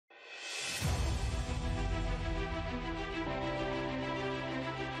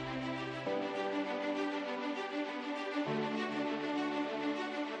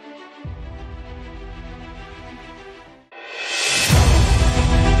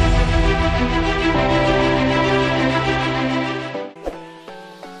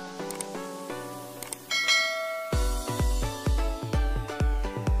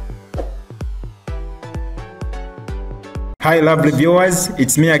Hi lovely viewers,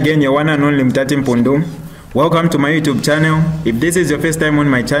 it's me again, your one and only Mutati Mpundu. Welcome to my YouTube channel. If this is your first time on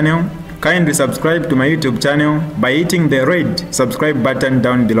my channel, kindly subscribe to my YouTube channel by hitting the red subscribe button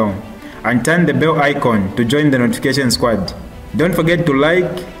down below and turn the bell icon to join the notification squad. Don't forget to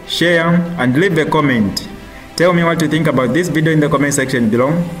like, share and leave a comment. Tell me what you think about this video in the comment section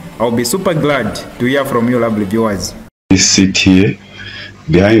below. I'll be super glad to hear from you lovely viewers. This seat here,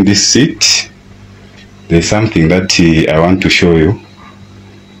 behind this seat, there's something that I want to show you,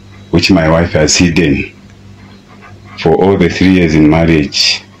 which my wife has hidden for all the 3 years in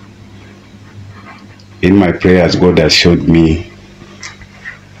marriage. In my prayers, God has showed me,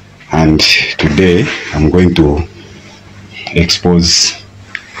 and today I'm going to expose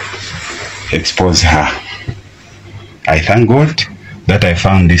her. I thank God that I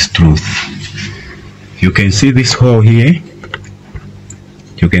found this truth. You can see this hole here.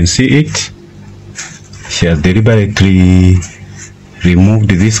 You can see it. She has deliberately removed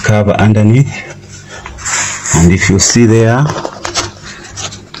this cover underneath, and if you see there,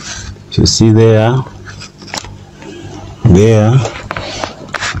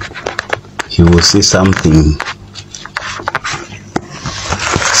 you will see something.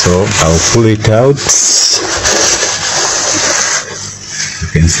 So I'll pull it out. You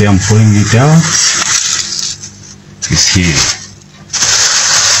can see I'm pulling it out. It's here.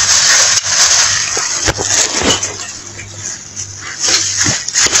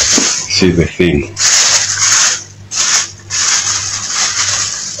 See the thing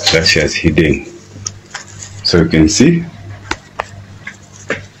that she has hidden. So you can see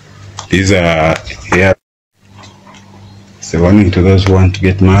these are here. It's a warning to those who want to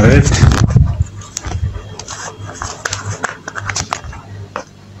get married.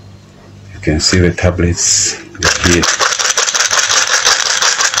 You can see the tablets here.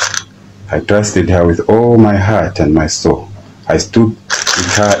 I trusted her with all my heart and my soul. I stood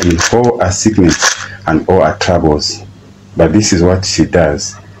with her in all her sickness and all her troubles. But this is what she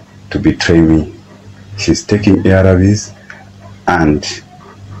does to betray me. She's taking ARVs and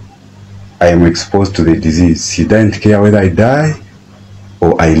I am exposed to the disease. She doesn't care whether I die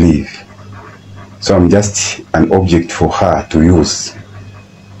or I live. So I'm just an object for her to use,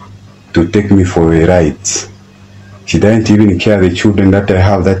 to take me for a ride. She doesn't even care the children that I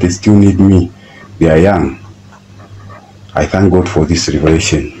have that they still need me. They are young. I thank God for this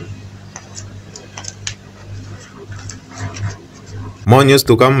revelation. More news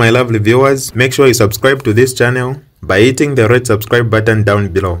to come, my lovely viewers. Make sure you subscribe to this channel by hitting the red subscribe button down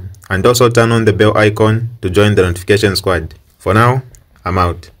below, and also turn on the bell icon to join the notification squad. For now, I'm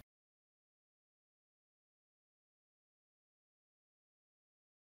out.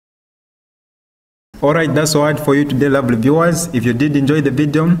 Alright, that's all for you today lovely viewers. If you did enjoy the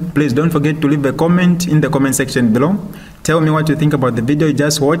video, please don't forget to leave a comment in the comment section below. Tell me what you think about the video you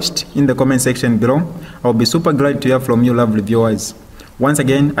just watched in the comment section below. I'll be super glad to hear from you lovely viewers. Once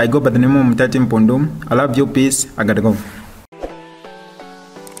again, I go by the name of Mutati Mpundu. I love you, peace, I gotta go.